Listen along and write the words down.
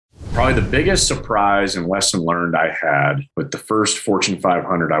Probably the biggest surprise and lesson learned I had with the first Fortune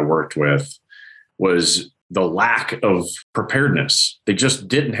 500 I worked with was the lack of preparedness. They just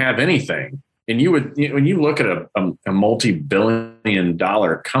didn't have anything. And when you look at a multi-billion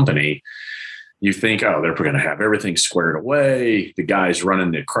dollar company, you think, oh, they're going to have everything squared away. The guy's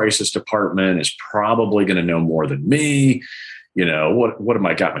running the crisis department is probably going to know more than me. What am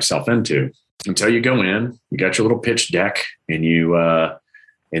I got myself into? Until you go in, you got your little pitch deck, and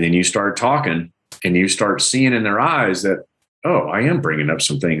then you start talking, and you start seeing in their eyes that, oh, I am bringing up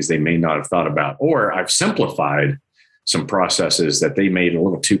some things they may not have thought about, or I've simplified some processes that they made a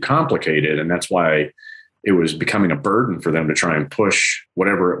little too complicated. And that's why it was becoming a burden for them to try and push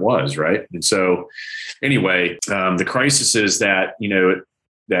whatever it was. Right. And so anyway, the crises that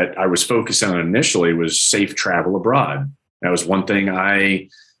I was focusing on initially was safe travel abroad. That was one thing. I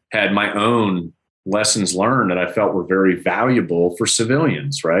had my own lessons learned that I felt were very valuable for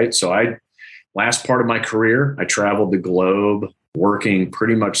civilians. Right. So last part of my career, I traveled the globe working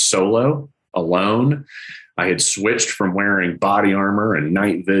pretty much solo, alone. I had switched from wearing body armor and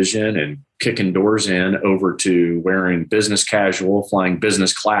night vision and kicking doors in over to wearing business casual, flying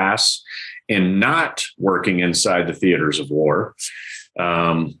business class, and not working inside the theaters of war.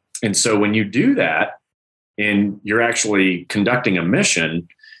 And so when you do that and you're actually conducting a mission,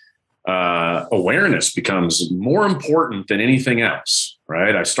 awareness becomes more important than anything else,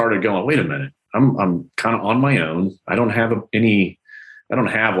 right? I started going, wait a minute, I'm kind of on my own. I don't have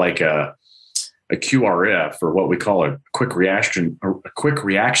like a QRF, or what we call a quick reaction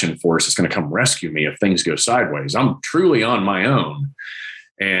force that's going to come rescue me if things go sideways. I'm truly on my own.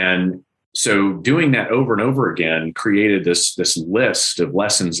 And so doing that over and over again created this list of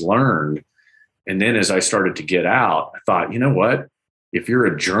lessons learned. And then as I started to get out, I thought, you know what? If you're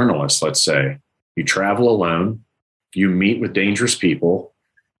a journalist, let's say, you travel alone, you meet with dangerous people,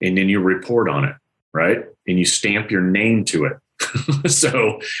 and then you report on it, right? And you stamp your name to it.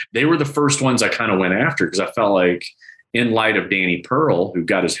 So they were the first ones I kind of went after, because I felt like, in light of Danny Pearl, who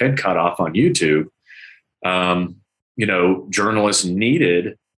got his head cut off on YouTube, journalists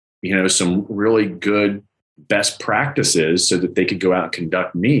needed, some really good best practices so that they could go out and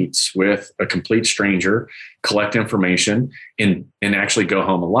conduct meets with a complete stranger, collect information, and actually go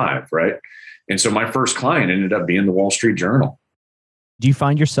home alive. Right. And so my first client ended up being the Wall Street Journal. Do you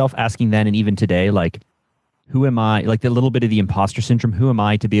find yourself asking then, and even today, like, who am I? Like, the little bit of the imposter syndrome, who am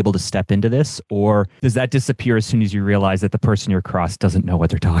I to be able to step into this? Or does that disappear as soon as you realize that the person you're across doesn't know what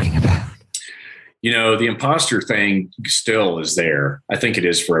they're talking about? The imposter thing still is there. I think it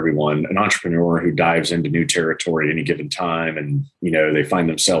is for everyone. An entrepreneur who dives into new territory at any given time, and, they find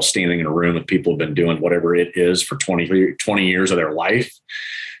themselves standing in a room with people who've been doing whatever it is for 20 years of their life.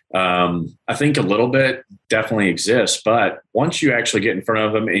 I think a little bit definitely exists, but once you actually get in front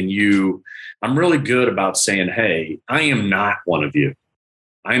of them I'm really good about saying, hey, I am not one of you.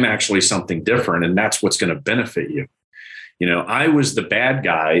 I'm actually something different, and that's what's going to benefit you. I was the bad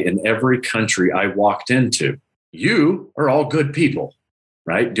guy in every country I walked into. You are all good people,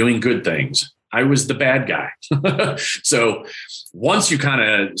 right? Doing good things. I was the bad guy. So once you kind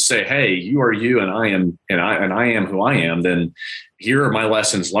of say, hey, you are you and I am who I am, then here are my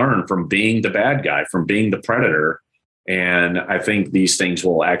lessons learned from being the bad guy, from being the predator. And I think these things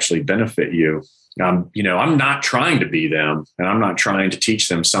will actually benefit you. I'm not trying to be them, and I'm not trying to teach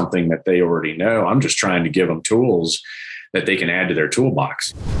them something that they already know. I'm just trying to give them tools that they can add to their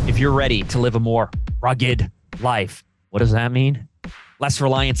toolbox. If you're ready to live a more rugged life, what does that mean? Less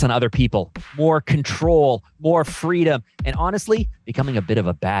reliance on other people, more control, more freedom, and honestly, becoming a bit of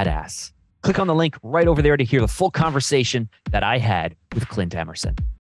a badass. Click on the link right over there to hear the full conversation that I had with Clint Emerson.